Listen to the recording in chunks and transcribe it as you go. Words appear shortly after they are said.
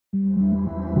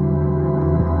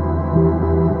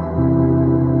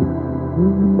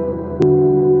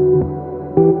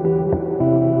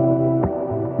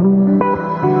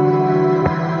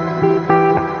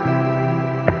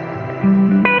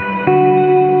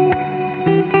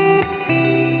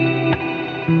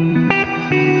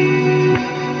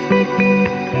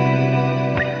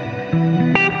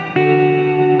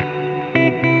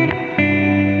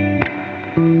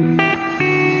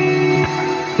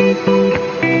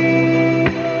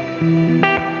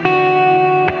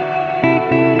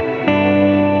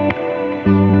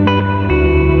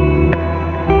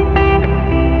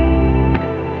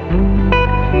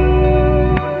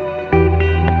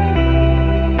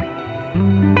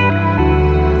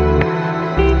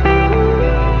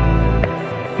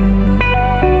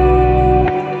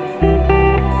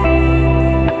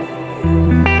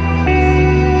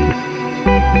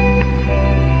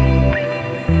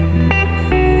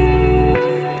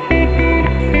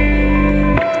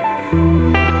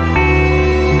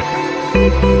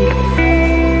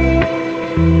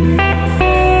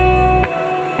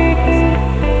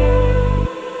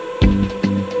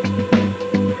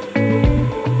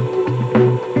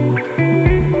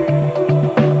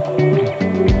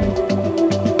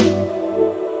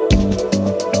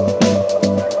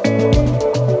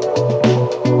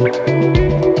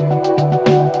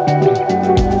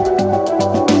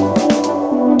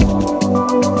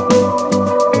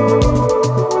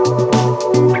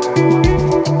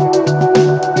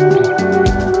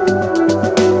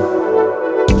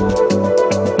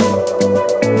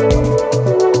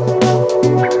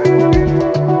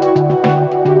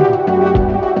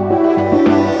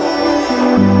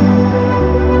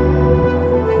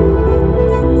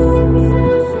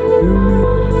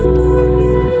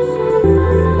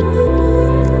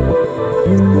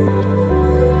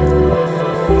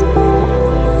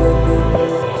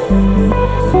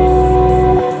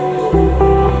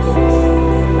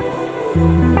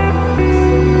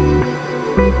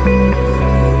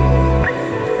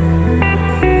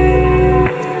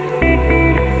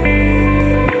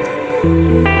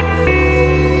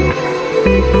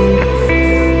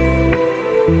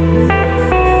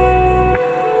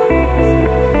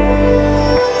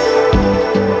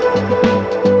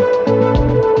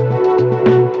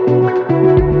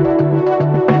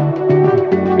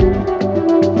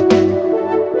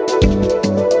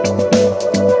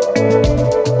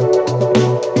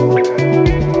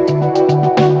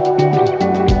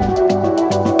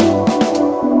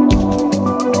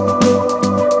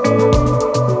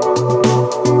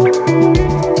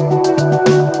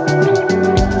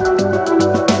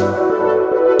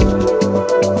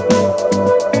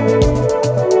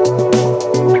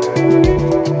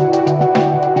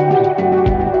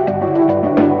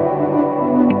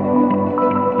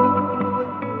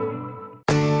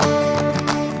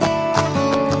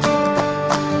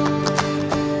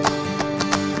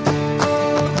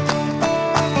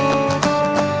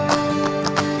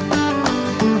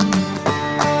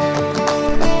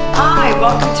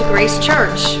Welcome to Grace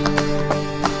Church.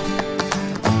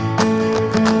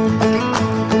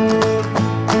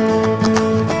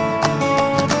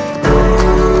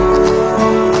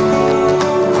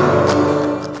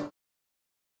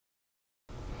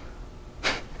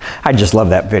 I just love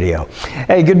that video.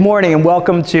 Hey, good morning and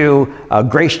welcome to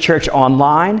Grace Church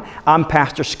Online. I'm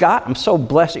Pastor Scott. I'm so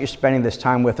blessed that you're spending this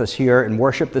time with us here in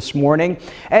worship this morning.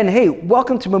 And hey,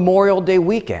 welcome to Memorial Day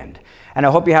weekend. And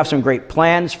I hope you have some great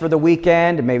plans for the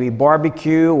weekend, maybe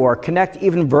barbecue or connect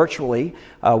even virtually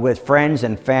with friends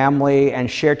and family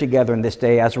and share together in this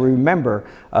day as we remember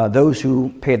those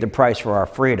who paid the price for our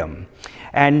freedom.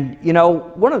 And you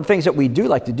know, one of the things that we do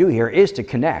like to do here is to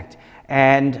connect.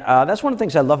 And that's one of the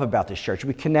things I love about this church.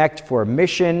 We connect for a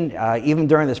mission, even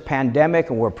during this pandemic,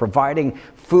 and we're providing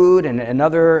food and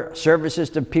other services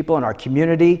to people in our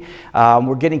community.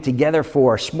 We're getting together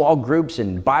for small groups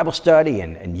and Bible study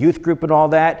and youth group and all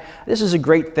that. This is a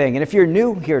great thing. And if you're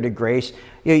new here to Grace,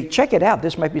 check it out.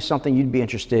 This might be something you'd be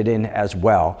interested in as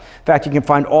well. In fact, you can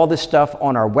find all this stuff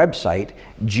on our website,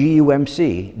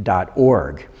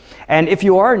 gumc.org. And if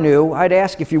you are new, I'd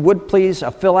ask if you would please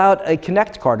fill out a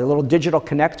Connect card, a little digital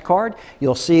Connect card.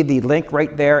 You'll see the link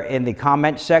right there in the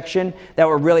comment section. That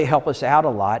will really help us out a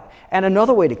lot. And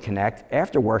another way to connect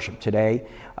after worship today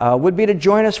would be to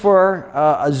join us for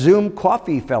a Zoom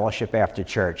coffee fellowship after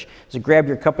church. So grab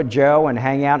your cup of joe and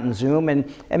hang out in Zoom and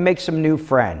make some new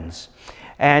friends.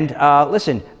 And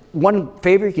listen, one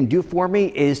favor you can do for me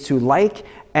is to like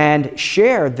and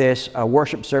share this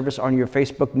worship service on your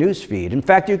Facebook news feed. In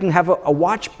fact, you can have a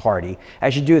watch party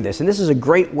as you do this. And this is a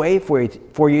great way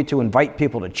for you to invite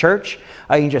people to church.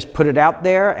 You can just put it out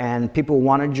there, and people who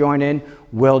want to join in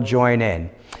will join in.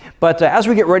 But as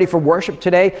we get ready for worship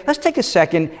today, let's take a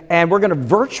second, and we're going to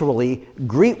virtually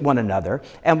greet one another.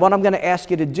 And what I'm going to ask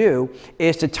you to do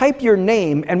is to type your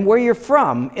name and where you're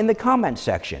from in the comment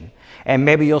section. And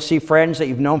maybe you'll see friends that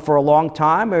you've known for a long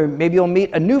time, or maybe you'll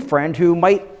meet a new friend who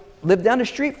might live down the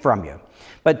street from you.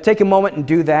 But take a moment and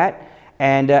do that.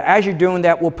 And as you're doing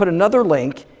that, we'll put another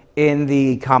link in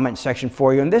the comment section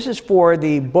for you. And this is for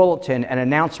the bulletin and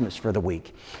announcements for the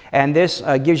week. And this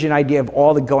gives you an idea of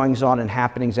all the goings on and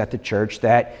happenings at the church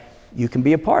that you can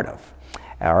be a part of.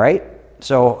 All right?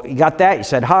 So you got that? You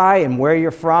said hi and where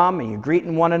you're from, and you're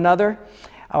greeting one another.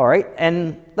 All right,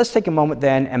 and let's take a moment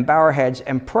then and bow our heads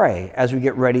and pray as we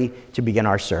get ready to begin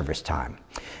our service time.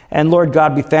 And Lord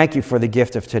God, we thank you for the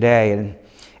gift of today. And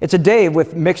it's a day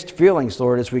with mixed feelings,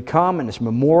 Lord, as we come in this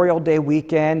Memorial Day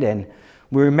weekend, and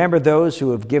we remember those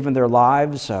who have given their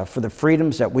lives for the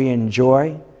freedoms that we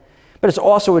enjoy. But it's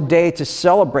also a day to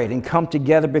celebrate and come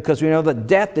together, because we know that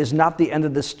death is not the end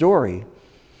of the story,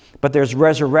 but there's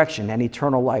resurrection and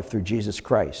eternal life through Jesus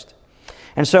Christ.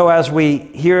 And so as we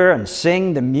hear and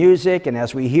sing the music, and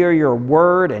as we hear your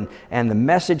word and the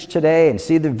message today, and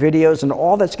see the videos and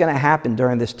all that's going to happen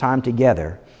during this time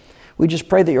together, we just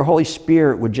pray that your Holy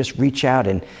Spirit would just reach out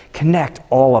and connect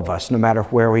all of us, no matter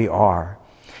where we are,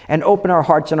 and open our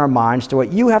hearts and our minds to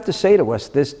what you have to say to us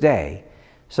this day,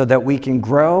 so that we can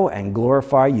grow and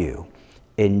glorify you.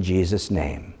 In Jesus'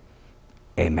 name,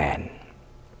 amen.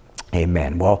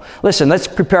 Amen. Well, listen, let's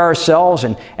prepare ourselves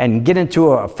and get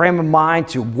into a frame of mind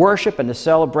to worship and to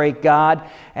celebrate God.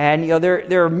 And, you know,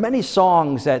 there are many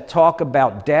songs that talk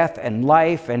about death and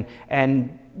life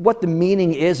and what the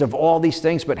meaning is of all these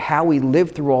things, but how we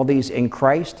live through all these in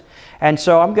Christ. And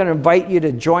so I'm going to invite you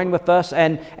to join with us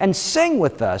and sing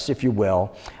with us, if you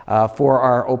will, for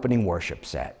our opening worship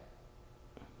set.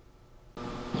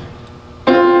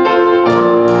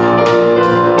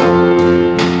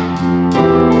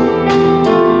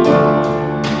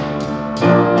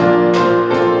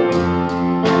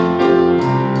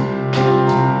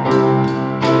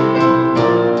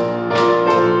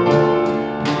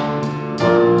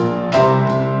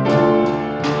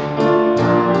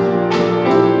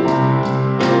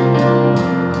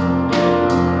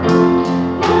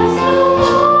 Bless the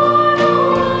Lord,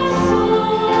 oh my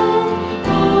soul.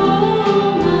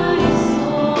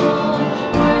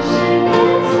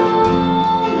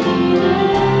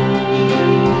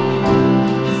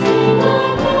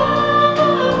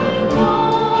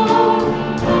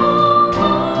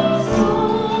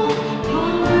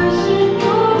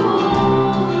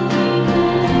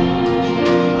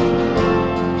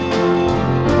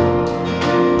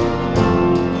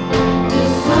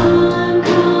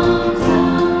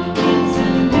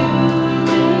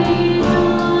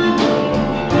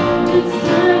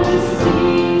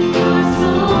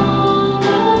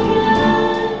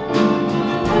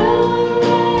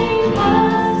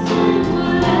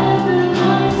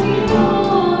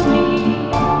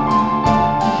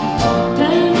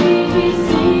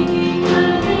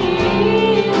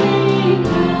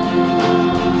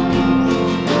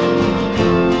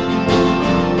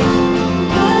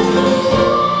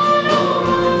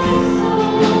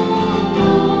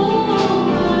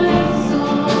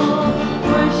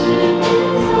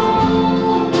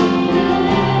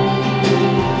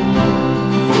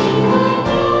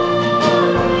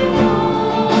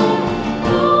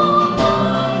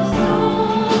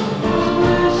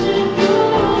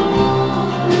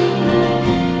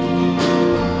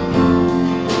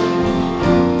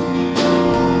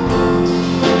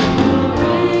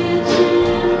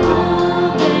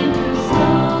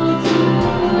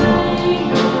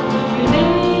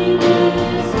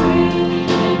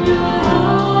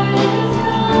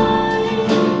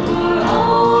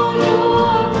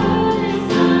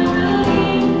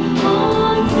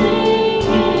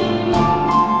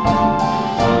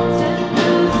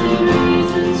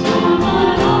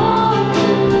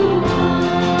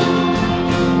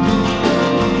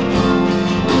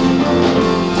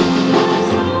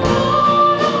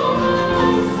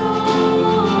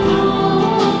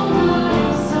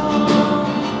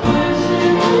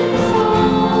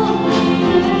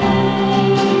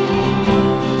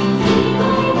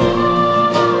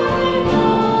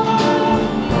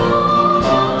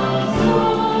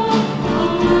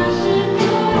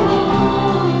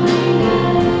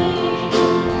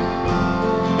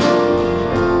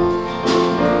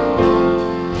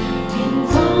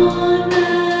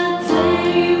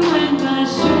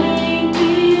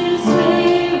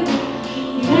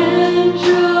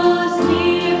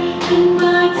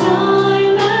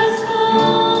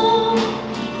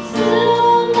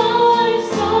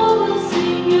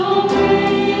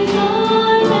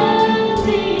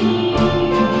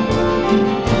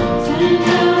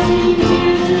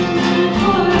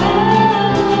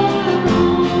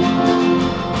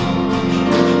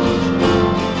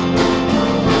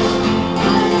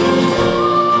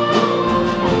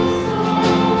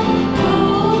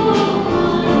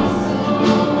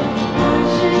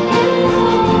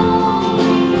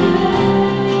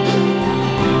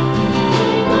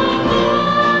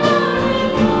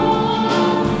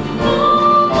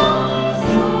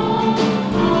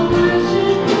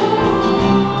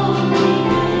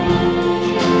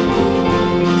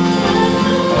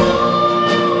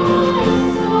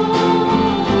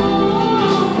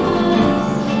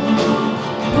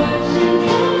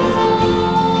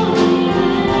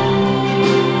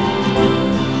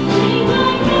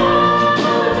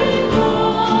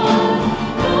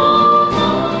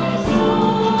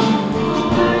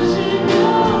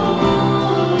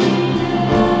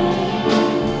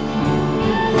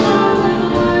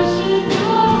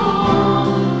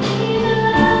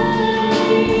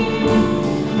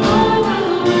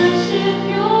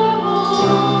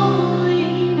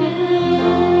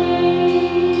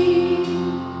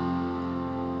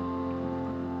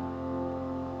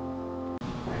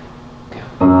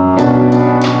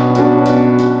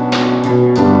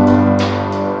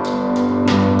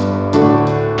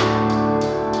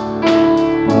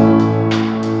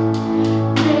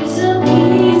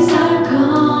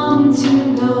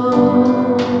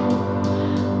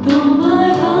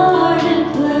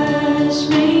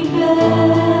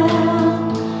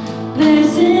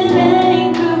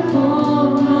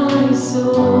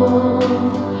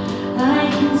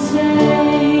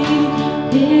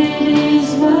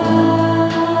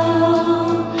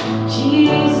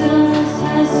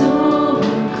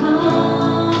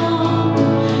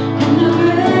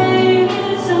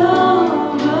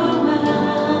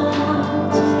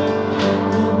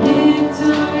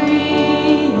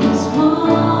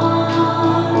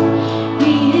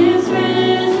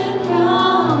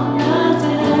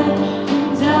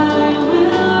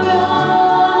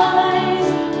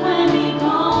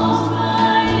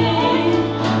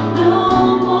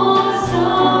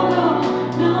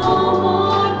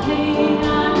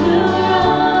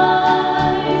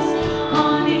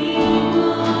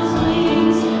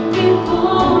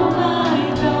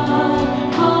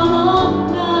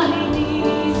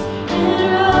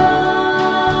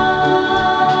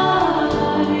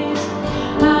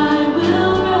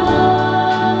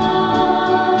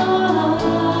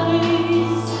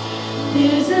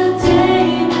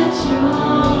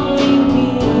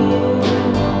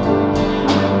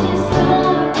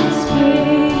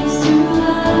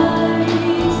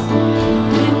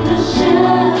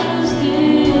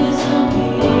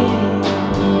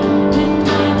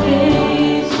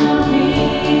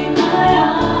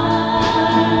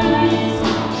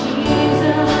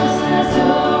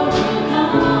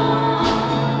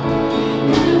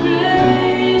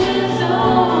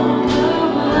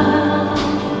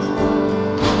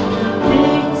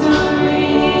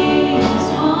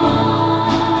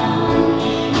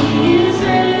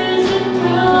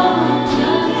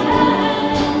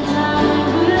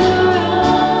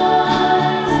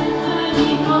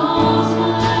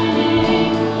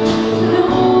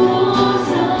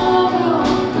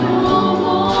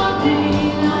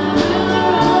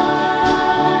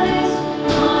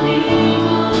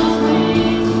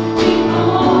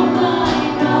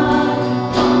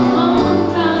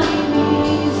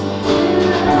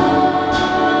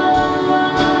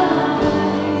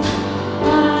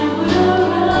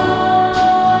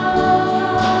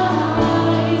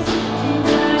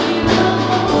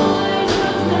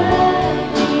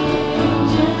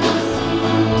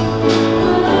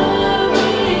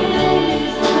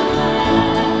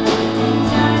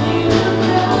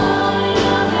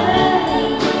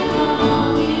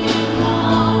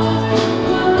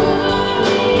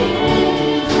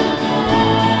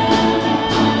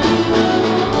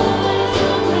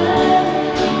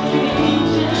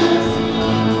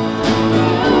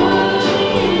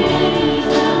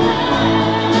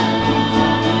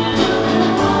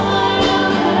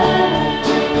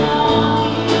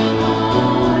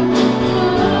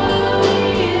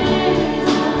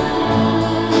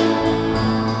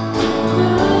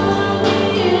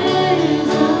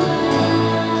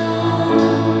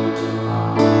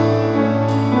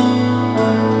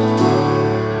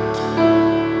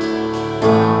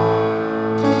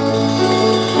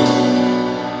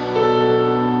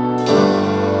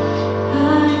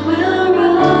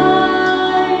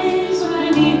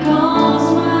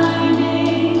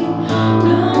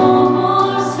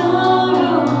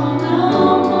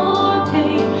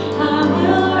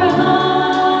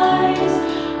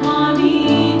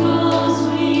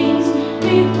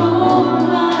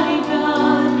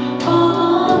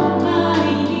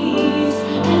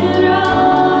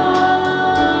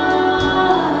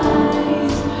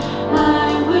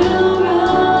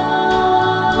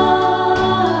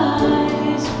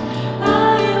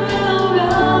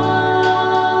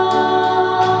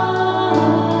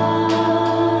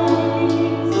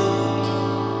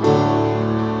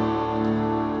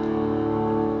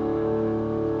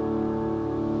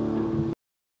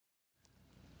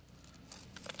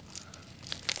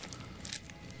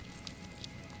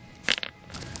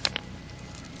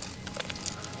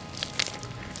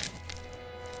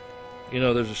 You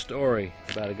know, there's a story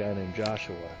about a guy named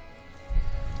Joshua.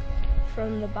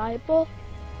 From the Bible?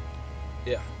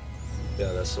 Yeah,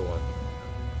 that's the one.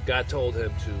 God told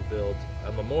him to build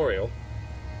a memorial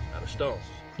out of stones.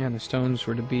 Yeah, the stones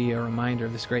were to be a reminder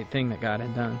of this great thing that God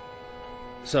had done.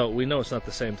 So we know it's not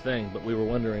the same thing, but we were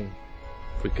wondering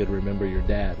if we could remember your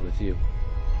dad with you.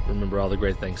 Remember all the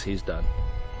great things he's done.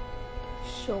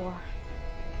 Sure.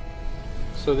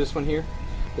 So this one here,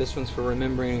 this one's for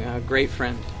remembering a great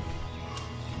friend.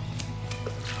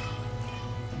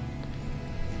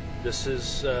 This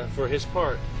is for his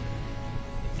part,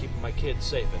 keeping my kids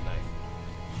safe at night.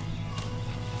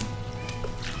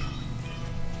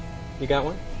 You got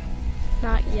one?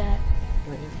 Not yet.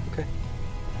 Not yet. Okay.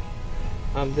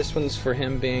 This one's for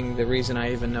him being the reason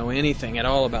I even know anything at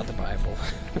all about the Bible.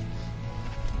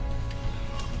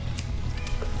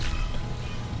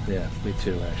 Yeah, me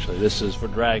too, actually. This is for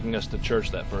dragging us to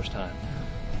church that first time.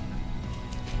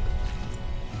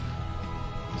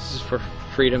 This is for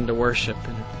freedom to worship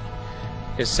and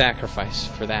his sacrifice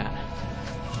for that.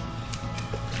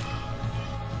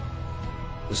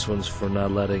 This one's for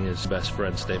not letting his best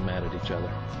friends stay mad at each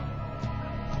other.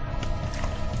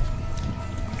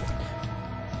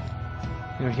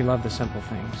 You know, he loved the simple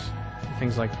things.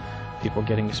 Things like people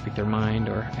getting to speak their mind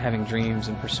or having dreams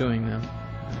and pursuing them.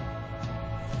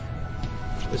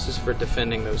 This is for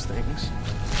defending those things.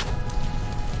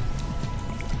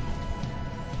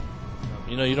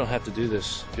 You know, you don't have to do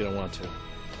this if you don't want to.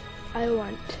 I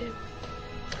want to.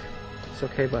 It's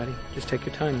okay, buddy. Just take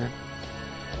your time then.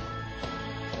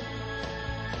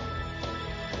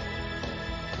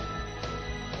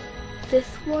 This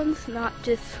one's not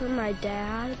just for my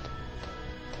dad,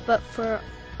 but for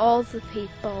all the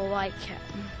people like him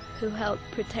who helped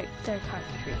protect their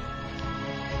country.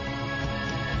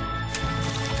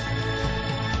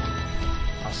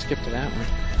 I'll skip to that one.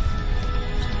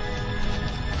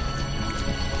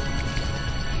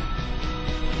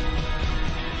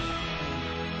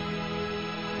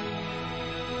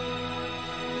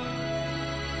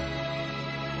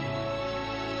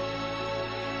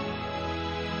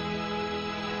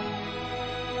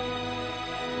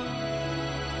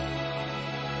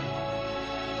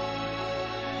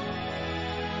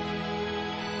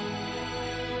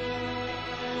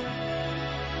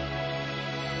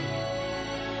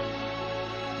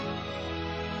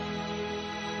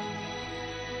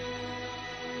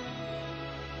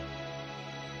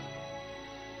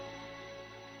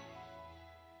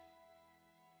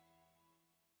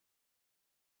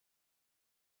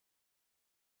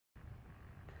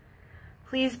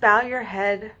 Please bow your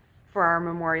head for our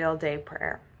Memorial Day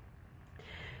prayer.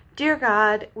 Dear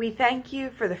God, we thank you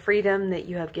for the freedom that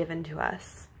you have given to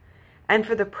us and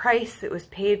for the price that was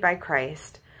paid by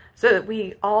Christ so that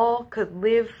we all could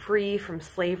live free from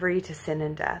slavery to sin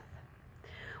and death.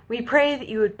 We pray that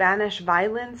you would banish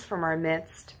violence from our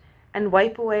midst and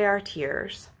wipe away our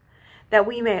tears, that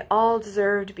we may all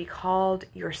deserve to be called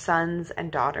your sons and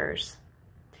daughters.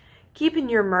 Keep in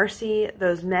your mercy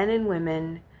those men and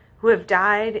women who have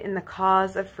died in the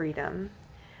cause of freedom,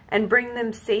 and bring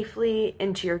them safely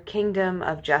into your kingdom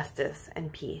of justice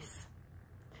and peace.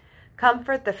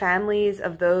 Comfort the families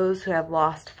of those who have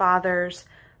lost fathers,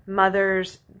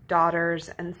 mothers,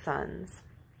 daughters, and sons.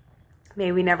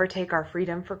 May we never take our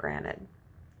freedom for granted.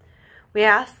 We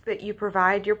ask that you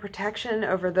provide your protection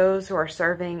over those who are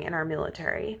serving in our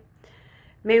military.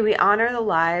 May we honor the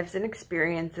lives and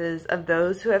experiences of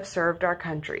those who have served our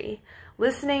country,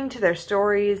 listening to their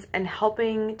stories and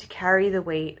helping to carry the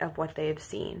weight of what they have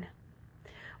seen.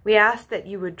 We ask that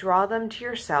you would draw them to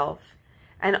yourself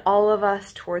and all of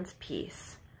us towards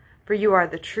peace, for you are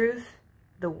the truth,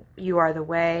 you are the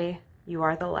way, you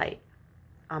are the light.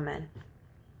 Amen.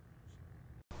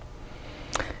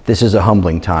 This is a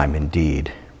humbling time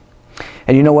indeed.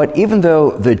 And you know what? Even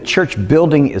though the church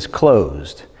building is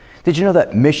closed, did you know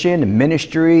that mission,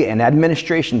 ministry, and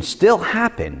administration still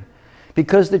happen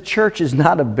because the church is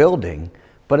not a building,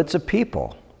 but it's a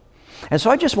people? And so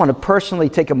I just want to personally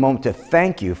take a moment to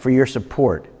thank you for your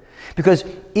support, because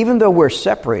even though we're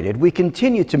separated, we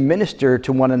continue to minister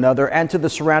to one another and to the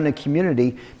surrounding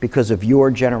community because of your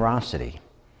generosity.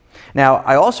 Now,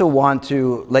 I also want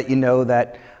to let you know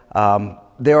that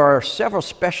there are several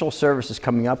special services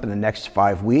coming up in the next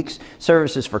 5 weeks.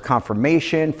 Services for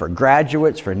confirmation, for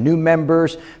graduates, for new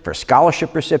members, for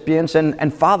scholarship recipients,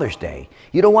 and Father's Day.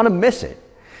 You don't want to miss it.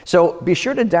 So be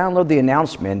sure to download the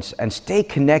announcements and stay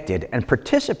connected and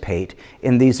participate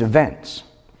in these events.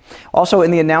 Also,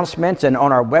 in the announcements and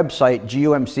on our website,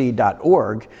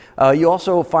 gumc.org, you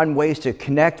also find ways to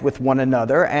connect with one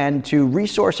another and to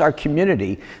resource our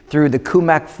community through the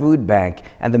Kumak Food Bank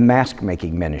and the Mask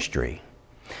Making Ministry.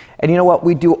 And you know what?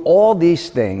 We do all these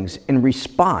things in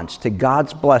response to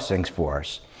God's blessings for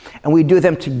us. And we do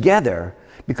them together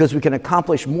because we can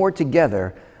accomplish more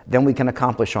together than we can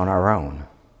accomplish on our own.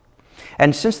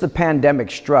 And since the pandemic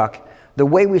struck, the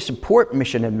way we support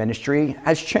mission and ministry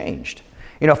has changed.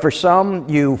 You know, for some,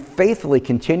 you faithfully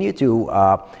continue to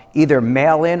either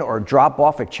mail in or drop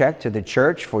off a check to the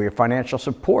church for your financial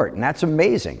support, and that's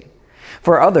amazing.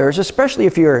 For others, especially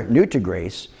if you're new to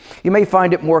Grace, you may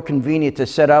find it more convenient to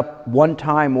set up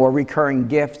one-time or recurring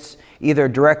gifts either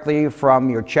directly from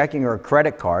your checking or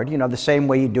credit card, you know, the same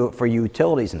way you do it for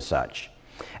utilities and such.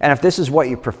 And if this is what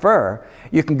you prefer,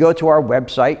 you can go to our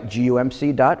website,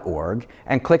 gumc.org,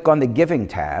 and click on the Giving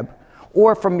tab.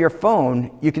 Or from your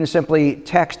phone, you can simply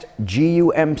text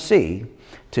GUMC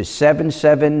to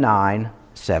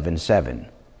 77977.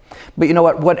 But you know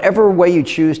what? Whatever way you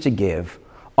choose to give,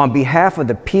 on behalf of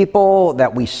the people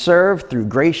that we serve through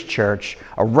Grace Church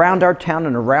around our town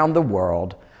and around the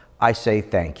world, I say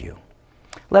thank you.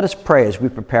 Let us pray as we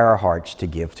prepare our hearts to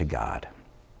give to God.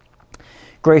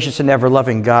 Gracious and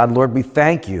ever-loving God, Lord, we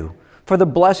thank you for the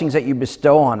blessings that you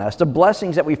bestow on us, the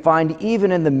blessings that we find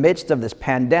even in the midst of this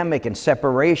pandemic and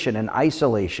separation and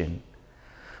isolation.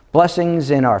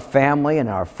 Blessings in our family and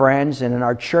our friends and in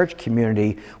our church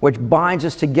community, which binds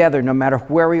us together no matter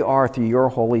where we are through your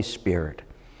Holy Spirit.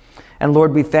 And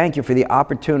Lord, we thank you for the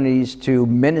opportunities to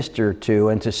minister to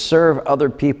and to serve other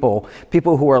people,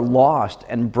 people who are lost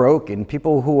and broken,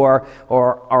 people who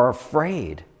are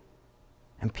afraid,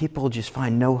 and people just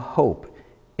find no hope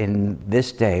in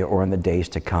this day or in the days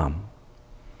to come.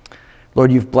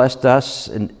 Lord, you've blessed us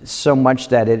so much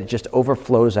that it just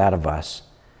overflows out of us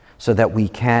so that we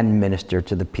can minister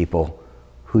to the people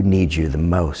who need you the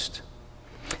most.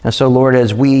 And so, Lord,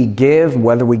 as we give,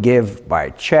 whether we give by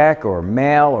check or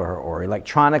mail or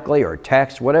electronically or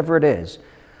text, whatever it is,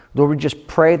 Lord, we just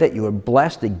pray that you would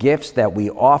bless the gifts that we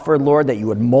offer, Lord, that you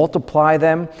would multiply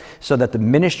them so that the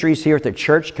ministries here at the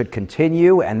church could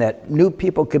continue and that new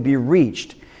people could be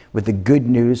reached with the good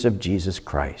news of Jesus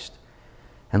Christ.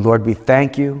 And Lord, we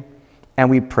thank you and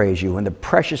we praise you in the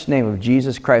precious name of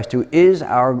Jesus Christ, who is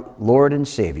our Lord and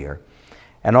Savior.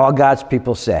 And all God's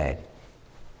people said,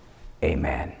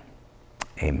 amen.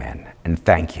 Amen. And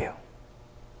thank you.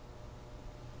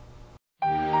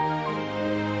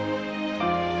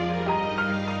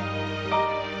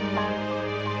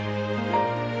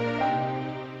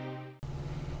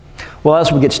 Well,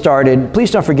 as we get started, please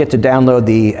don't forget to download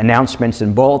the announcements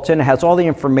and bulletin. It has all the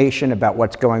information about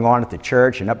what's going on at the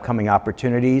church and upcoming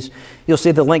opportunities. You'll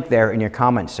see the link there in your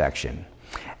comment section.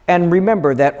 And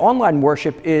remember that online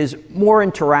worship is more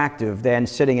interactive than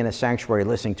sitting in a sanctuary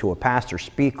listening to a pastor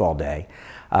speak all day.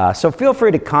 So feel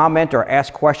free to comment or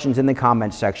ask questions in the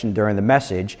comment section during the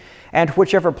message, and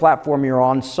whichever platform you're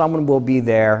on, someone will be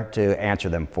there to answer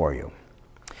them for you.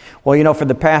 Well, you know, for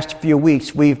the past few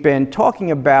weeks, we've been talking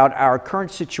about our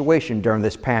current situation during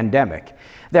this pandemic,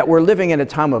 that we're living in a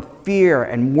time of fear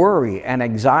and worry and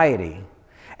anxiety.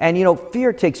 And, you know,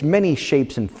 fear takes many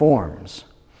shapes and forms.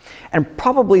 And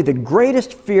probably the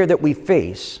greatest fear that we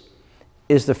face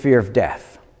is the fear of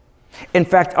death. In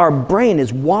fact, our brain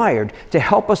is wired to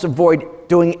help us avoid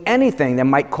doing anything that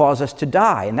might cause us to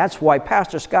die. And that's why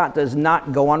Pastor Scott does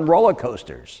not go on roller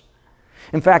coasters.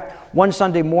 In fact, one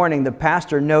Sunday morning, the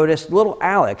pastor noticed little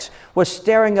Alex was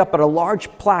staring up at a large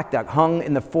plaque that hung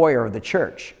in the foyer of the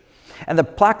church. And the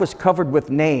plaque was covered with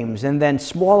names, and then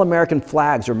small American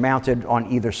flags were mounted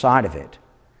on either side of it.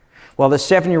 Well, the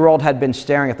 7-year-old had been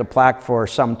staring at the plaque for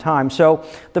some time, so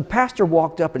the pastor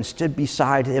walked up and stood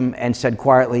beside him and said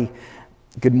quietly,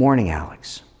 "Good morning,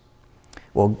 Alex."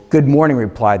 "Well, good morning,"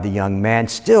 replied the young man,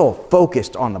 still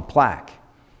focused on the plaque.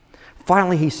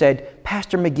 Finally, he said,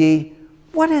 "Pastor McGee,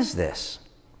 what is this?"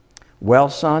 "Well,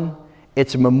 son,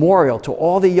 it's a memorial to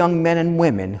all the young men and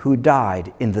women who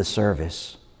died in the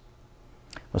service."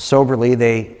 Well, soberly,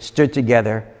 they stood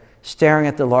together, staring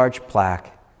at the large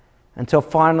plaque, until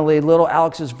finally little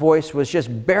Alex's voice was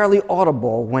just barely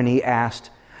audible when he asked,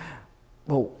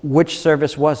 "Well, which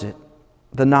service was it?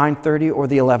 The 9:30 or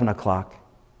the 11 o'clock?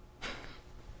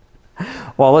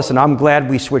 Well, listen, I'm glad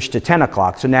we switched to 10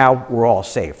 o'clock, so now we're all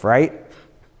safe, right?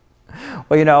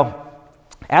 Well, you know,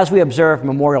 as we observe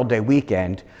Memorial Day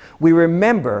weekend, we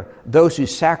remember those who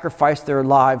sacrificed their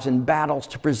lives in battles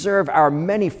to preserve our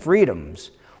many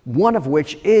freedoms, one of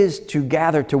which is to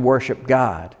gather to worship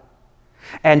God.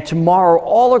 And tomorrow,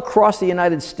 all across the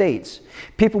United States,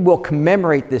 people will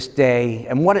commemorate this day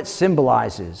and what it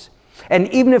symbolizes. And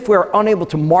even if we're unable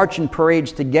to march in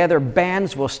parades together,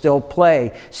 bands will still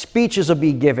play, speeches will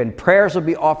be given, prayers will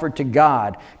be offered to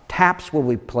God, taps will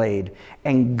be played,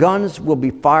 and guns will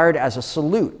be fired as a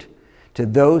salute to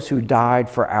those who died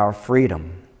for our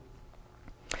freedom.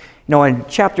 You know, in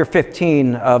chapter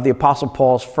 15 of the Apostle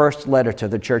Paul's first letter to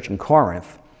the church in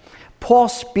Corinth, Paul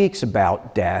speaks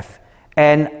about death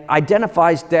and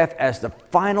identifies death as the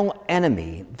final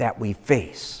enemy that we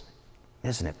face.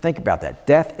 Isn't it? Think about that.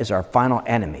 Death is our final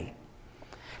enemy.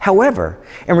 However,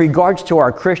 in regards to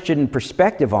our Christian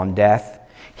perspective on death,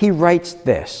 he writes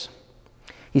this.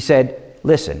 He said,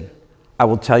 "Listen, I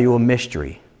will tell you a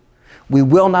mystery. We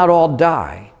will not all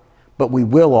die, but we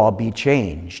will all be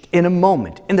changed in a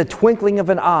moment, in the twinkling of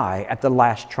an eye at the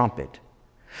last trumpet.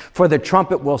 For the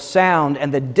trumpet will sound,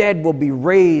 and the dead will be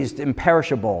raised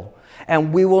imperishable,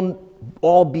 and we will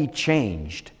all be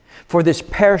changed. For this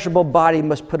perishable body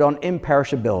must put on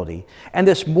imperishability, and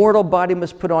this mortal body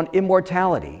must put on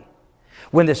immortality.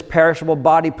 When this perishable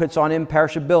body puts on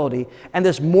imperishability, and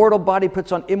this mortal body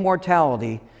puts on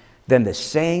immortality, then the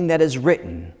saying that is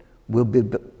written will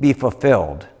be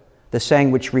fulfilled. The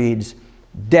saying which reads,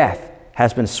 'Death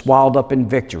has been swallowed up in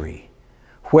victory.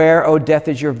 Where, O death,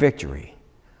 is your victory?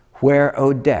 Where,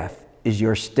 O death, is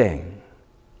your sting?'"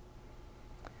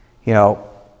 You know,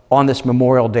 on this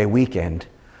Memorial Day weekend,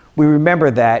 we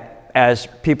remember that as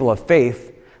people of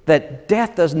faith, that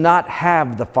death does not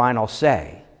have the final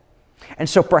say. And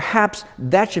so perhaps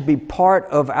that should be part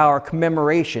of our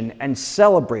commemoration and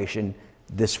celebration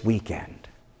this weekend.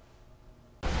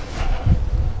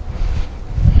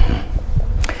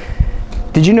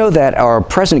 Did you know that our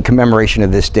present commemoration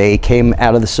of this day came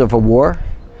out of the Civil War?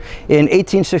 In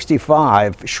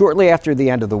 1865, shortly after the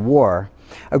end of the war,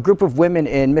 a group of women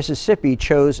in Mississippi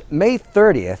chose May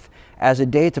 30th as a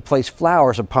day to place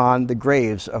flowers upon the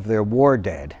graves of their war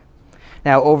dead.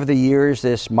 Now, over the years,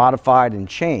 this modified and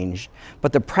changed,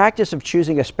 but the practice of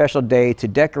choosing a special day to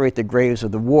decorate the graves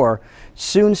of the war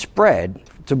soon spread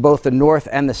to both the North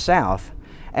and the South,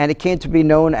 and it came to be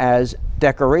known as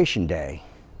Decoration Day.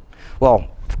 Well,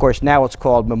 of course, now it's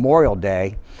called Memorial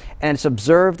Day, and it's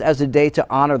observed as a day to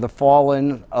honor the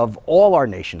fallen of all our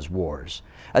nation's wars,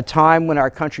 a time when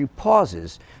our country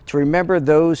pauses to remember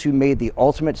those who made the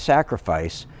ultimate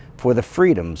sacrifice for the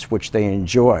freedoms which they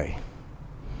enjoy.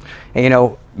 And you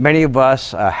know, many of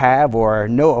us have or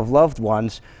know of loved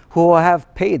ones who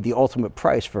have paid the ultimate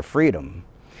price for freedom.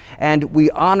 And we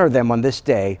honor them on this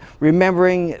day,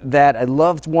 remembering that a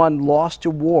loved one lost to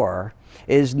war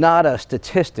is not a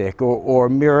statistic or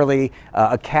merely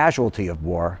a casualty of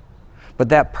war, but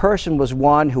that person was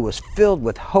one who was filled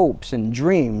with hopes and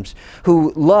dreams,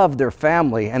 who loved their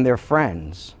family and their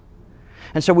friends.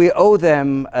 And so we owe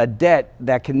them a debt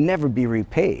that can never be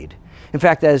repaid. In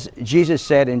fact, as Jesus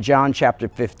said in John chapter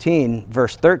 15,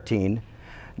 verse 13,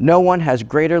 "No one has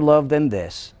greater love than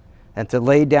this, than to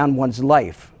lay down one's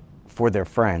life for their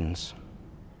friends."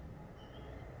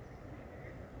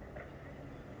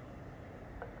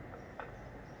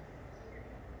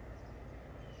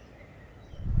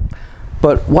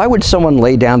 But why would someone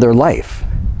lay down their life?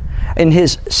 In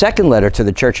his second letter to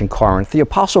the church in Corinth, the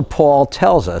Apostle Paul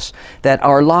tells us that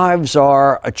our lives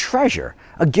are a treasure,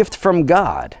 a gift from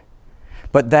God,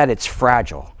 but that it's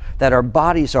fragile, that our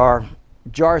bodies are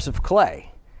jars of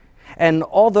clay. And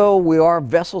although we are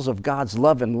vessels of God's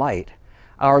love and light,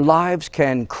 our lives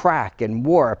can crack and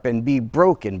warp and be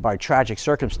broken by tragic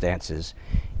circumstances,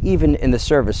 even in the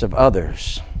service of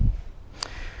others.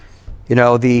 You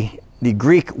know, the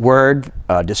Greek word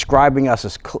describing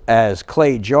us as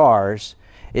clay jars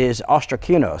is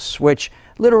ostrakinos, which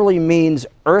literally means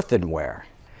earthenware.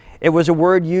 It was a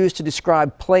word used to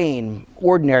describe plain,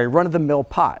 ordinary, run-of-the-mill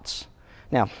pots.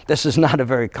 Now, this is not a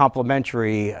very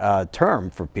complimentary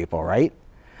term for people, right?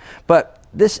 But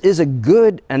this is a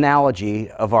good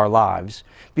analogy of our lives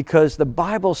because the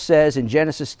Bible says in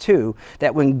Genesis 2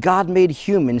 that when God made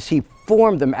humans, He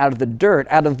formed them out of the dirt,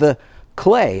 out of the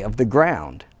clay of the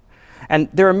ground. And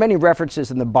there are many references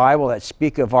in the Bible that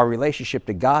speak of our relationship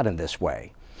to God in this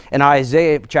way. In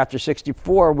Isaiah chapter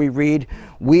 64, we read,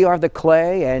 "We are the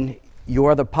clay and you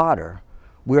are the potter.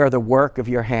 We are the work of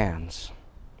your hands."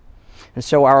 And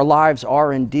so our lives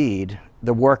are indeed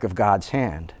the work of God's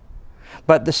hand.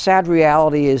 But the sad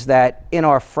reality is that in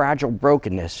our fragile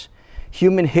brokenness,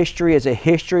 human history is a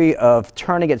history of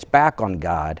turning its back on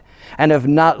God and of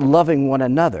not loving one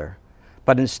another,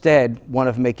 but instead one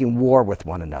of making war with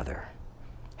one another.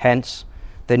 Hence,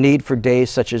 the need for days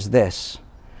such as this.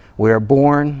 We are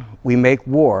born, we make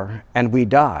war, and we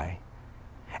die.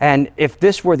 And if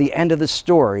this were the end of the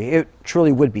story, it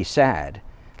truly would be sad.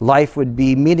 Life would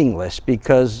be meaningless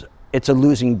because it's a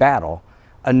losing battle,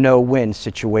 a no-win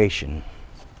situation.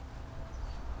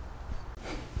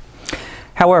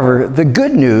 However, the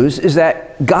good news is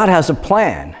that God has a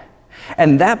plan,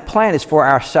 and that plan is for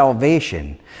our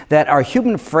salvation, that our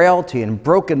human frailty and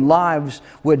broken lives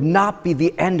would not be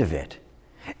the end of it.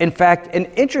 In fact, an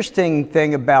interesting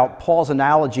thing about Paul's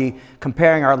analogy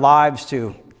comparing our lives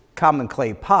to common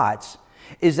clay pots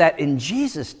is that in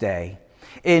Jesus' day,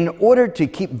 in order to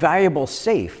keep valuables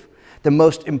safe, the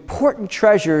most important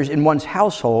treasures in one's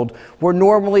household were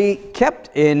normally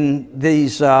kept in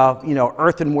these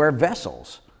earthenware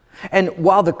vessels. And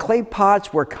while the clay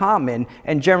pots were common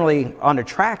and generally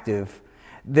unattractive,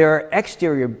 their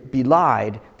exterior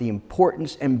belied the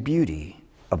importance and beauty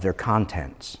of their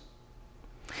contents.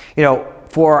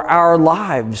 For our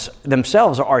lives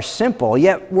themselves are simple,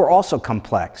 yet we're also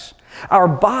complex. Our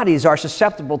bodies are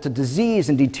susceptible to disease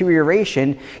and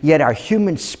deterioration, yet our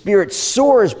human spirit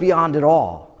soars beyond it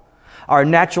all. Our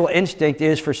natural instinct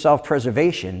is for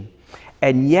self-preservation,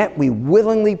 and yet we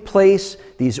willingly place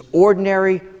these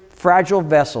ordinary, fragile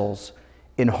vessels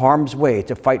in harm's way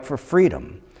to fight for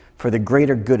freedom, for the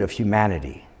greater good of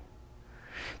humanity.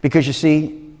 Because you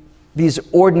see, these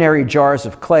ordinary jars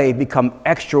of clay become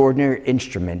extraordinary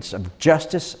instruments of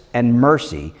justice and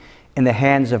mercy in the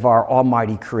hands of our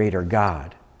Almighty Creator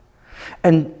God.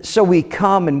 And so we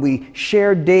come and we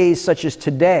share days such as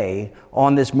today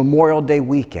on this Memorial Day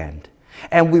weekend,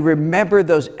 and we remember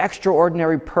those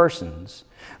extraordinary persons,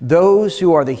 those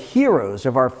who are the heroes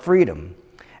of our freedom,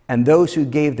 and those who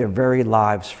gave their very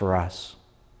lives for us.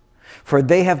 For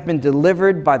they have been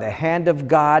delivered by the hand of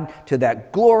God to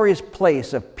that glorious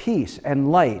place of peace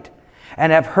and light,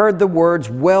 and have heard the words,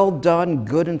 "Well done,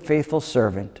 good and faithful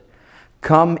servant.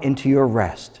 Come into your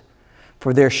rest."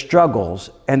 For their struggles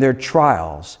and their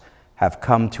trials have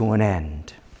come to an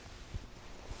end.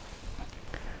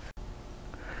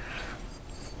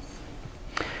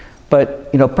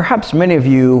 But, perhaps many of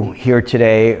you here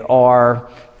today are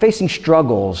facing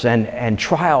struggles and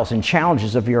trials and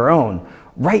challenges of your own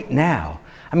right now.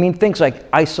 Things like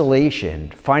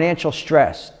isolation, financial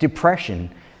stress, depression,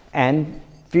 and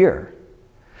fear.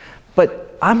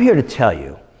 But I'm here to tell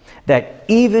you that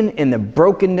even in the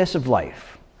brokenness of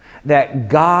life, that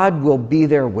God will be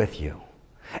there with you.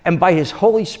 And by His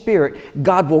Holy Spirit,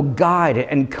 God will guide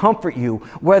and comfort you,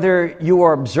 whether you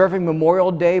are observing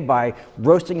Memorial Day by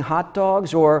roasting hot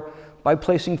dogs or by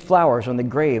placing flowers on the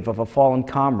grave of a fallen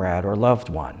comrade or loved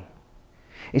one.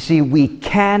 You see, we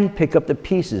can pick up the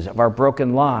pieces of our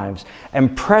broken lives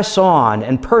and press on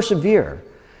and persevere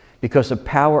because the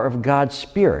power of God's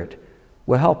Spirit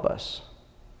will help us.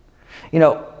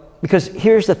 Because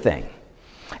here's the thing.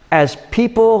 As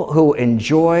people who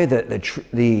enjoy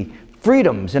the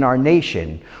freedoms in our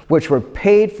nation, which were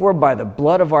paid for by the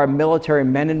blood of our military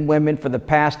men and women for the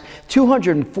past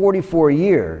 244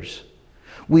 years,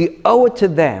 we owe it to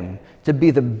them to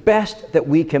be the best that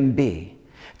we can be,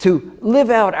 to live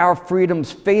out our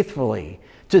freedoms faithfully,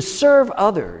 to serve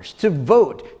others, to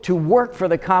vote, to work for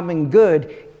the common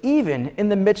good, even in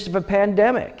the midst of a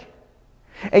pandemic.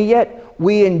 And yet,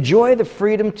 we enjoy the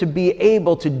freedom to be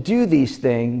able to do these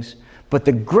things, but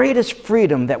the greatest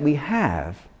freedom that we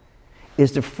have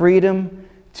is the freedom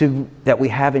that we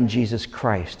have in Jesus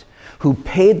Christ, who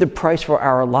paid the price for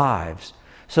our lives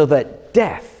so that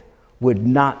death would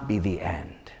not be the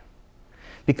end.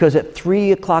 Because at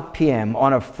 3:00 p.m.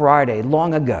 on a Friday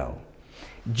long ago,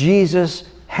 Jesus,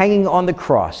 hanging on the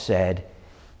cross, said,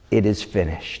 "It is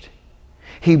finished."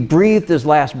 He breathed his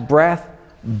last breath,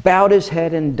 bowed his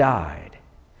head, and died.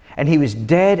 And he was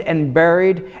dead and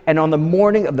buried, and on the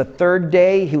morning of the third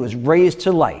day, he was raised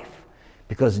to life,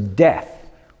 because death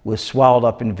was swallowed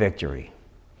up in victory.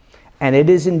 And it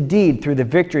is indeed through the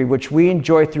victory which we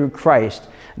enjoy through Christ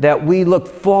that we look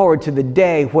forward to the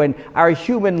day when our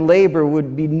human labor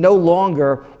would be no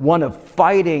longer one of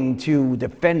fighting to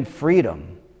defend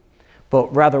freedom,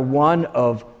 but rather one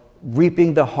of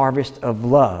reaping the harvest of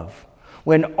love.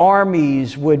 When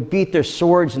armies would beat their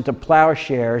swords into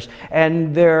plowshares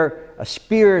and their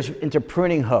spears into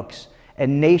pruning hooks,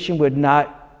 and nation would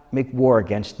not make war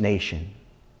against nation.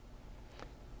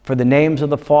 For the names of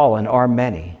the fallen are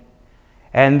many,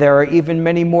 and there are even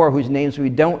many more whose names we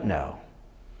don't know.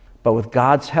 But with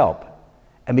God's help,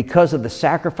 and because of the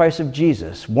sacrifice of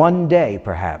Jesus, one day,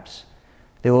 perhaps,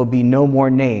 there will be no more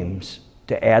names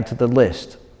to add to the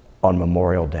list on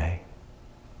Memorial Day.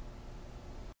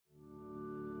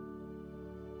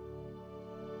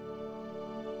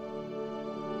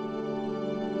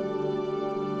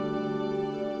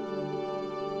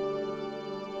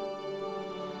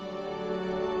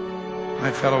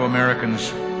 My fellow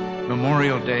Americans,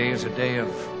 Memorial Day is a day of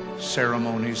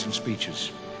ceremonies and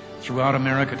speeches. Throughout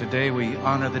America today, we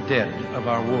honor the dead of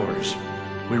our wars.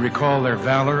 We recall their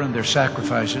valor and their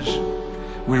sacrifices.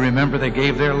 We remember they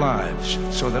gave their lives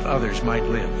so that others might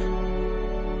live.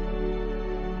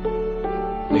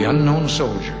 The unknown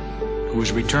soldier who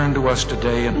has returned to us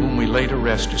today and whom we lay to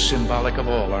rest is symbolic of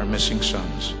all our missing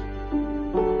sons.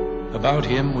 About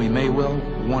him we may well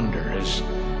wonder, as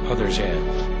others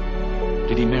have.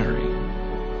 Did he marry?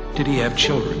 Did he have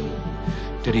children?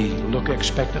 Did he look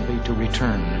expectantly to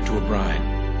return to a bride?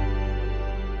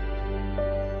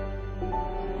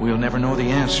 We'll never know the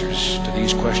answers to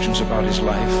these questions about his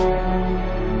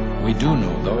life. We do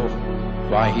know, though,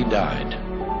 why he died.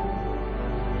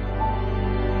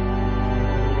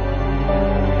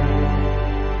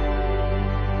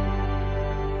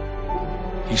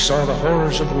 He saw the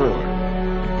horrors of war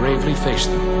and bravely faced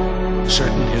them,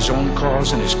 certain his own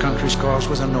cause and his country's cause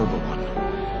was a noble one,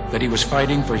 that he was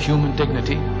fighting for human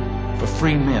dignity, for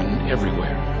free men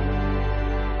everywhere.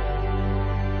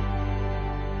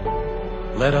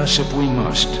 Let us, if we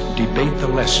must, debate the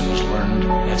lessons learned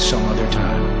at some other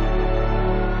time.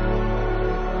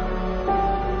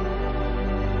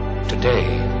 Today,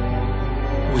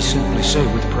 we simply say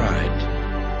with pride,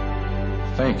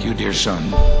 thank you, dear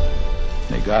son.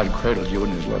 May God cradle you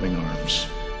in his loving arms.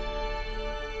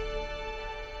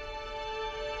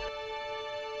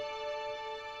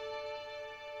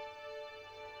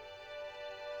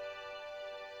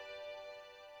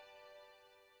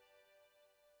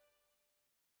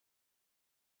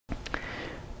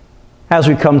 As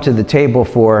we come to the table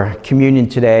for communion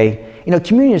today,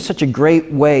 communion is such a great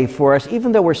way for us,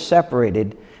 even though we're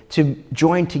separated, to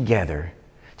join together,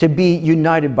 to be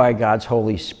united by God's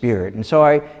Holy Spirit. And so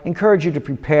I encourage you to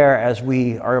prepare as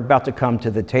we are about to come to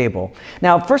the table.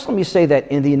 Now, first let me say that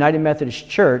in the United Methodist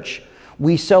Church,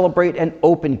 we celebrate an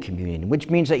open communion, which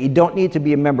means that you don't need to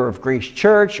be a member of Grace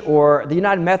Church or the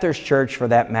United Methodist Church for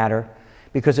that matter,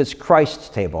 because it's Christ's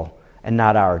table and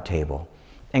not our table.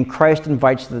 And Christ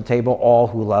invites to the table all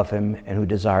who love him and who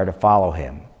desire to follow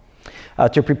him.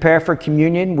 To prepare for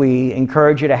communion, we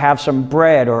encourage you to have some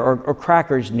bread or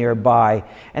crackers nearby,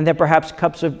 and then perhaps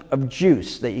cups of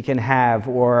juice that you can have,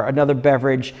 or another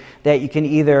beverage that you can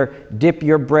either dip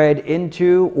your bread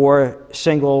into or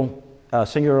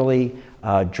singularly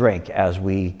drink as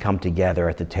we come together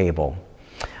at the table.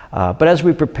 But as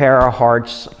we prepare our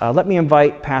hearts, let me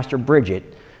invite Pastor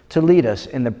Bridget to lead us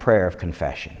in the prayer of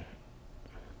confession.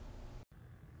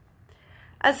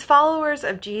 As followers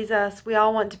of Jesus, we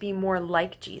all want to be more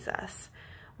like Jesus.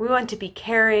 We want to be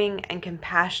caring and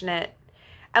compassionate,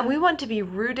 and we want to be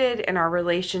rooted in our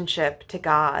relationship to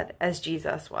God as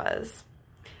Jesus was.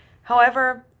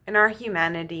 However, in our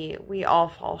humanity, we all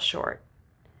fall short.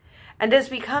 And as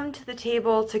we come to the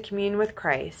table to commune with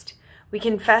Christ, we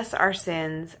confess our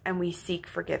sins and we seek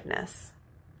forgiveness.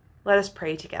 Let us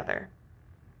pray together.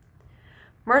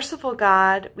 Merciful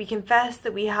God, we confess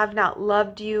that we have not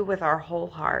loved you with our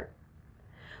whole heart.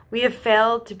 We have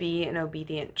failed to be an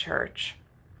obedient church.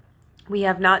 We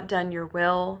have not done your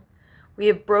will. We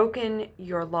have broken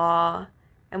your law,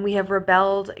 and we have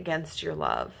rebelled against your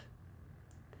love.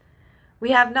 We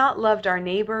have not loved our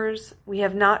neighbors. We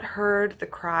have not heard the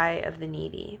cry of the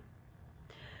needy.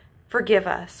 Forgive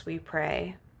us, we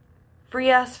pray. Free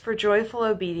us for joyful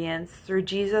obedience through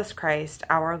Jesus Christ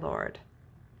our Lord.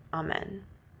 Amen.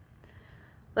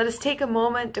 Let us take a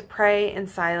moment to pray in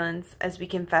silence as we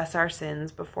confess our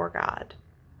sins before God.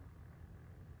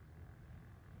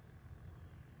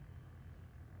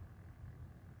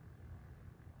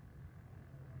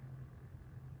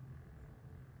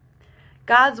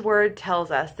 God's word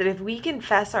tells us that if we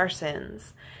confess our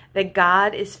sins, that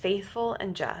God is faithful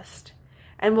and just,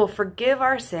 and will forgive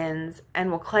our sins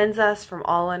and will cleanse us from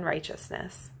all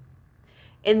unrighteousness.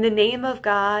 In the name of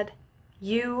God,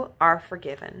 you are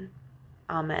forgiven.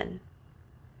 Amen.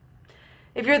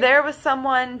 If you're there with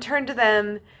someone, turn to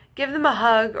them, give them a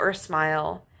hug or a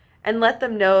smile, and let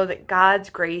them know that God's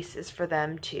grace is for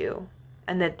them too,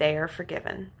 and that they are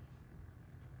forgiven.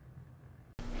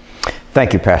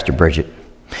 Thank you, Pastor Bridget.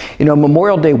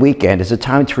 Memorial Day weekend is a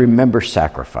time to remember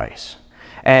sacrifice.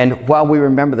 And while we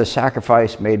remember the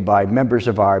sacrifice made by members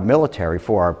of our military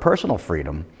for our personal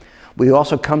freedom, we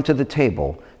also come to the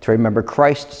table to remember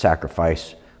Christ's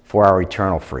sacrifice for our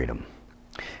eternal freedom.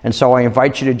 And so I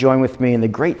invite you to join with me in the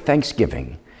great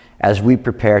thanksgiving as we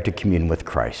prepare to commune with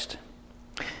Christ.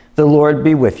 The Lord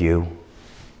be with you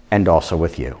and also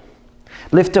with you.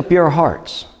 Lift up your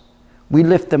hearts. We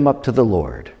lift them up to the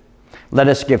Lord. Let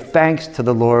us give thanks to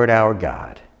the Lord our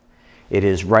God. It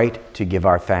is right to give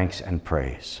our thanks and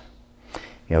praise.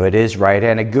 You know, it is right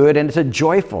and a good and it's a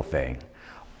joyful thing,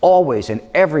 always and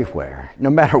everywhere, no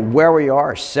matter where we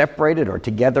are, separated or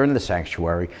together in the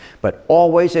sanctuary, but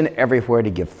always and everywhere to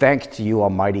give thanks to you,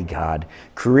 Almighty God,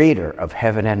 creator of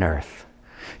heaven and earth.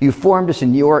 You formed us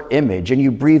in your image and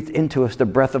you breathed into us the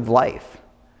breath of life.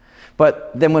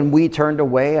 But then when we turned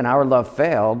away and our love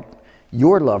failed,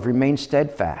 your love remained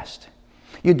steadfast.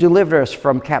 You delivered us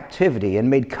from captivity and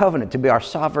made covenant to be our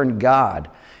sovereign God.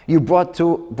 You brought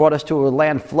us to a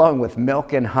land flowing with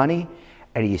milk and honey,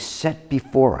 and you set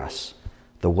before us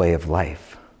the way of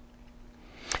life.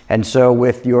 And so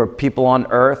with your people on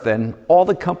earth and all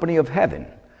the company of heaven,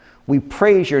 we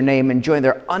praise your name and join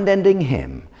their unending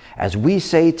hymn as we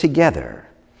say together,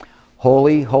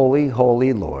 Holy, holy,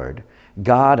 holy Lord,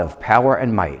 God of power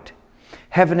and might.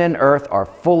 Heaven and earth are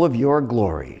full of your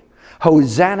glory.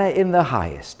 Hosanna in the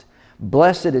highest.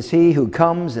 Blessed is he who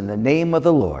comes in the name of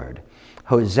the Lord.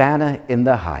 Hosanna in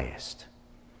the highest.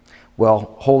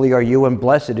 Well, holy are you and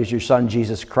blessed is your Son,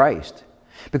 Jesus Christ,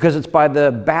 because it's by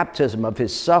the baptism of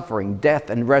his suffering, death,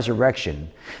 and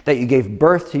resurrection that you gave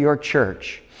birth to your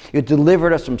church. You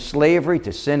delivered us from slavery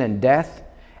to sin and death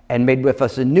and made with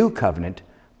us a new covenant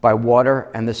by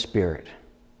water and the Spirit.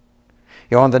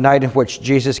 You know, on the night in which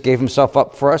Jesus gave himself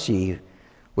up for us, he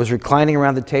was reclining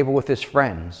around the table with his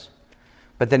friends.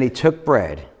 But then he took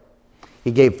bread.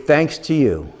 He gave thanks to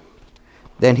you.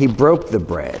 Then he broke the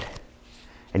bread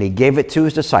and he gave it to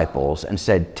his disciples and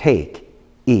said, "Take,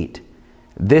 eat.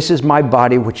 This is my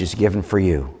body which is given for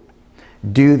you.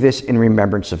 Do this in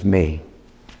remembrance of me."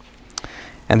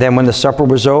 And then when the supper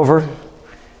was over,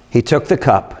 he took the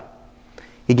cup.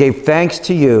 He gave thanks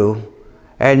to you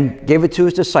and gave it to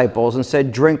his disciples and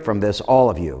said, "Drink from this, all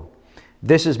of you.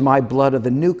 This is my blood of the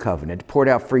new covenant, poured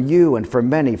out for you and for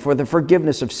many for the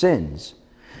forgiveness of sins.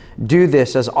 Do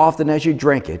this as often as you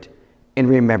drink it in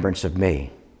remembrance of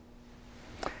me."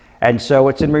 And so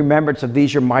it's in remembrance of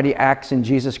these your mighty acts in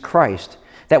Jesus Christ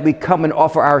that we come and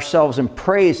offer ourselves in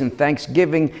praise and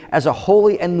thanksgiving as a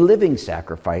holy and living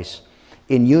sacrifice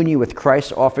in union with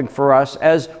Christ's offering for us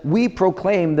as we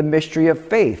proclaim the mystery of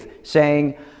faith,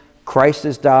 saying, Christ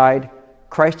has died,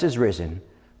 Christ is risen,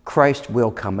 Christ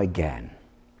will come again.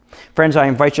 Friends, I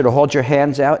invite you to hold your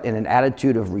hands out in an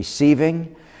attitude of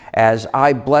receiving as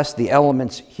I bless the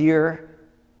elements here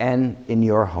and in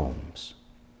your homes.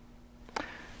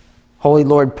 Holy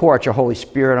Lord, pour out your Holy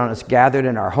Spirit on us gathered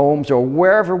in our homes or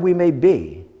wherever we may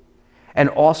be, and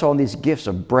also on these gifts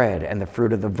of bread and the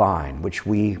fruit of the vine which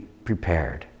we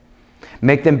prepared.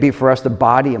 Make them be for us the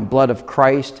body and blood of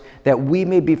Christ, that we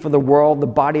may be for the world the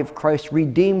body of Christ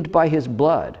redeemed by his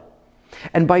blood.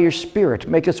 And by your Spirit,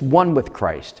 make us one with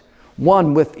Christ,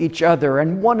 one with each other,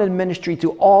 and one in ministry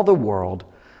to all the world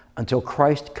until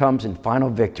Christ comes in final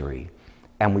victory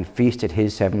and we feast at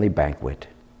his heavenly banquet.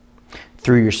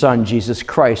 Through your Son, Jesus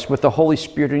Christ, with the Holy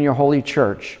Spirit in your holy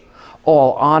church,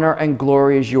 all honor and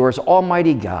glory is yours,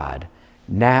 Almighty God,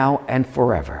 now and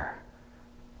forever.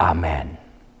 Amen.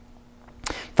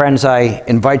 Friends, I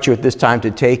invite you at this time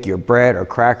to take your bread or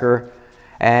cracker,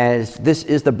 as this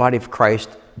is the body of Christ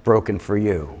broken for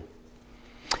you.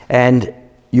 And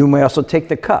you may also take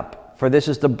the cup, for this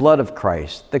is the blood of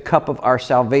Christ, the cup of our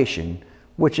salvation,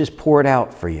 which is poured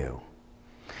out for you.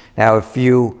 Now, if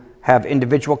you have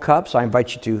individual cups, I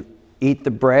invite you to eat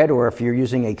the bread, or if you're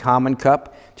using a common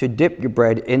cup, to dip your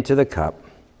bread into the cup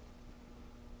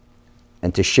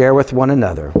and to share with one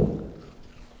another.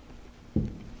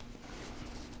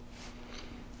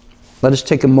 Let us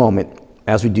take a moment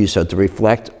as we do so to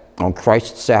reflect on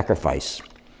Christ's sacrifice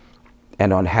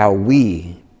and on how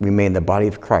we remain the body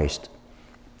of Christ,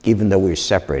 even though we are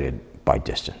separated by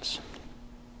distance.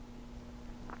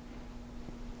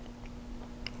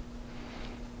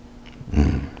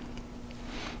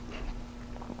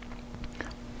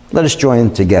 Let us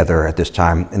join together at this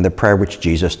time in the prayer which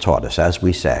Jesus taught us as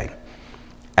we say,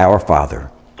 Our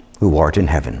Father, who art in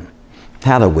heaven,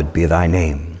 hallowed be thy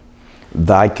name.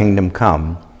 Thy kingdom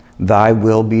come, thy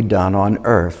will be done on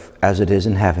earth as it is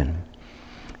in heaven.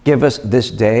 Give us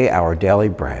this day our daily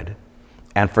bread,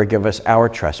 and forgive us our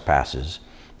trespasses,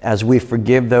 as we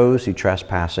forgive those who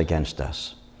trespass against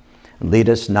us. Lead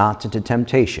us not into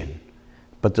temptation,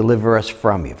 but deliver us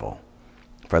from evil.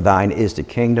 For thine is the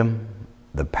kingdom,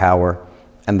 the power,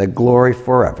 and the glory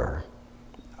forever.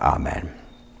 Amen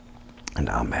and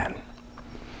amen.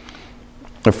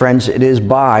 Friends, it is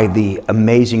by the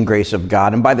amazing grace of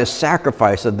God and by the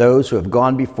sacrifice of those who have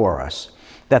gone before us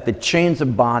that the chains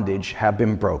of bondage have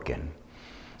been broken.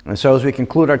 And so as we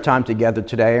conclude our time together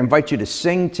today, I invite you to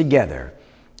sing together,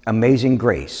 Amazing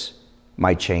Grace,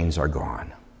 My Chains Are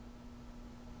Gone.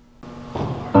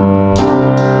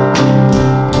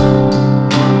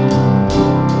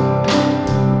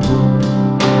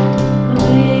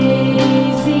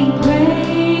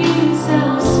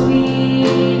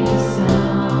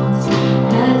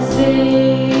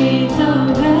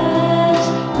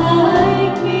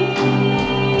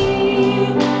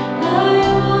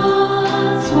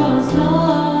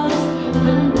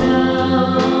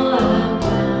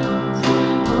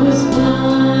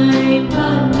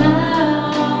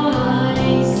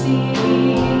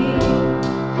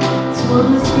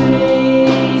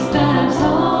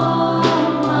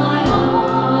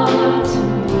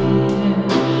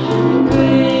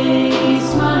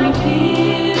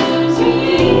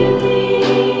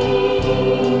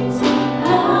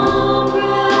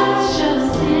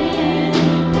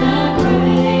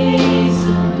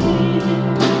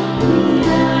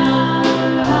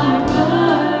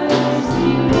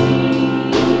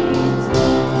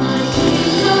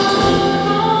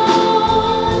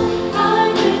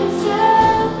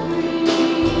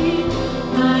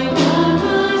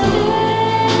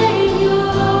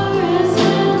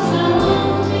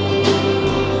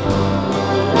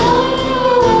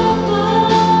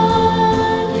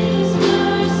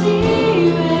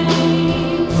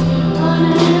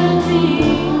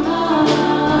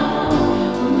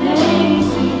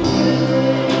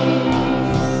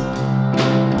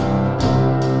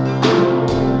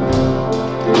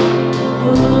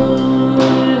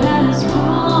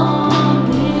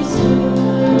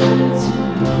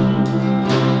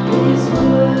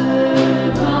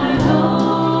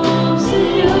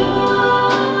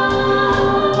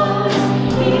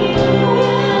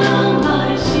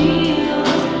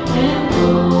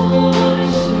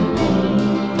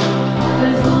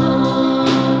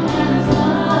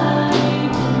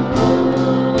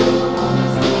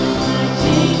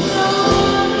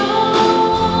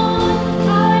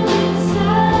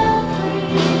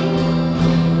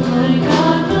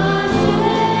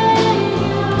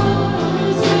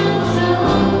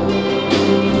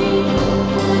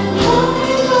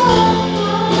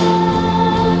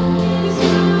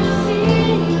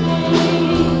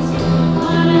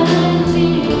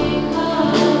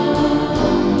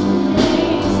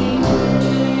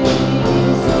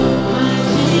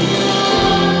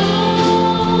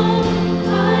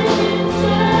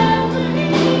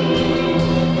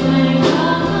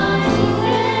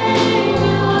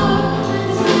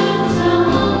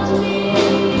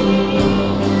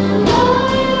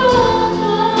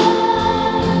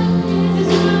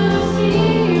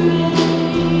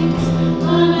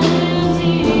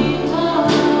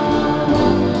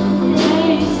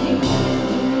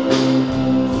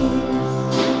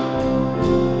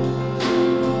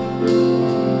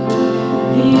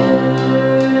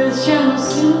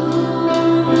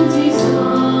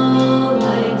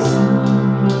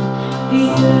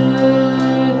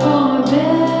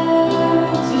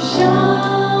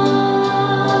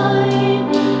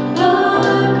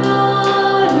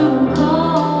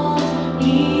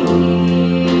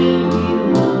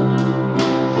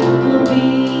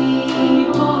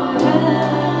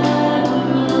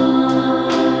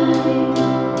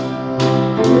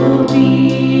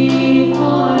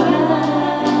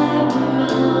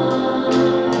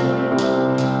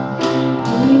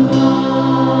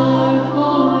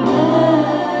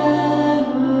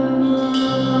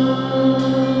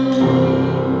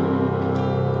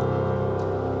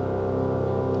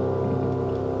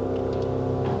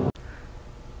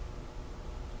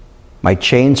 My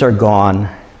chains are gone.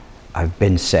 I've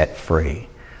been set free.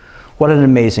 What an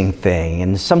amazing thing.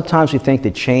 And sometimes we think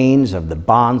the chains of the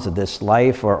bonds of this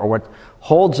life are what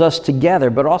holds us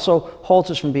together, but also holds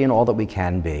us from being all that we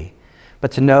can be.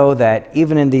 But to know that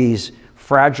even in these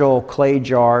fragile clay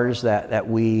jars that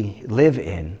we live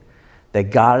in, that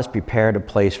God has prepared a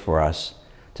place for us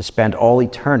to spend all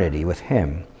eternity with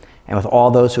Him and with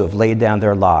all those who have laid down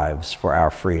their lives for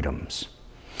our freedoms.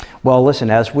 Well, listen,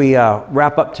 as we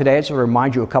wrap up today, I just want to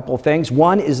remind you a couple of things.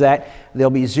 One is that there'll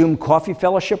be Zoom Coffee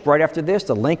Fellowship right after this.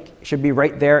 The link should be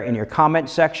right there in your comment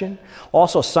section.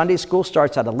 Also, Sunday School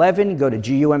starts at 11. Go to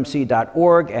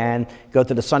gumc.org and go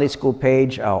to the Sunday School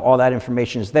page. All that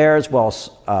information is there, as well as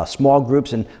small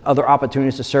groups and other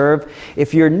opportunities to serve.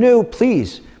 If you're new,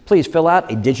 please fill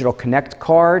out a digital connect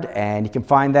card, and you can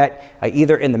find that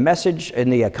either in the message,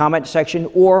 in the comment section,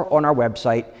 or on our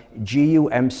website,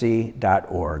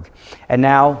 gumc.org. And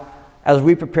now, as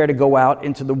we prepare to go out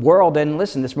into the world, and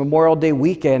listen, this Memorial Day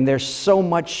weekend, there's so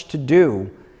much to do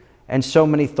and so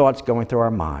many thoughts going through our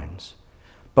minds.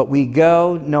 But we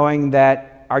go knowing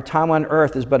that our time on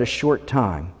earth is but a short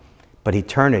time, but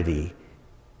eternity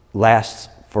lasts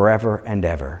forever and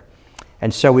ever.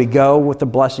 And so we go with the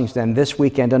blessings then this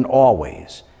weekend and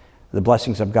always, the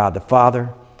blessings of God the Father,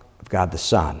 of God the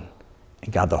Son,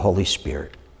 and God the Holy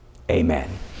Spirit. Amen.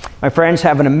 My friends,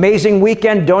 have an amazing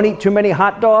weekend. Don't eat too many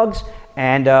hot dogs,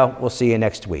 and we'll see you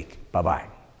next week. Bye-bye.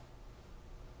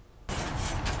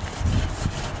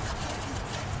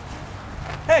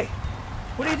 Hey,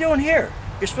 what are you doing here?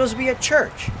 You're supposed to be at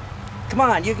church. Come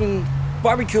on, you can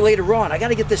barbecue later on. I got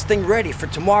to get this thing ready for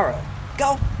tomorrow.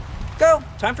 Go. Go.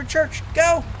 Time for church.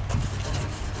 Go.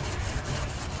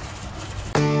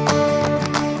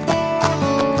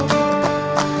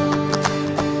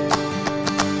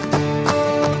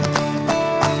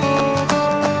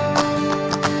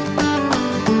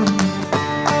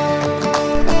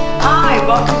 Hi,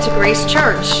 welcome to Grace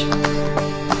Church.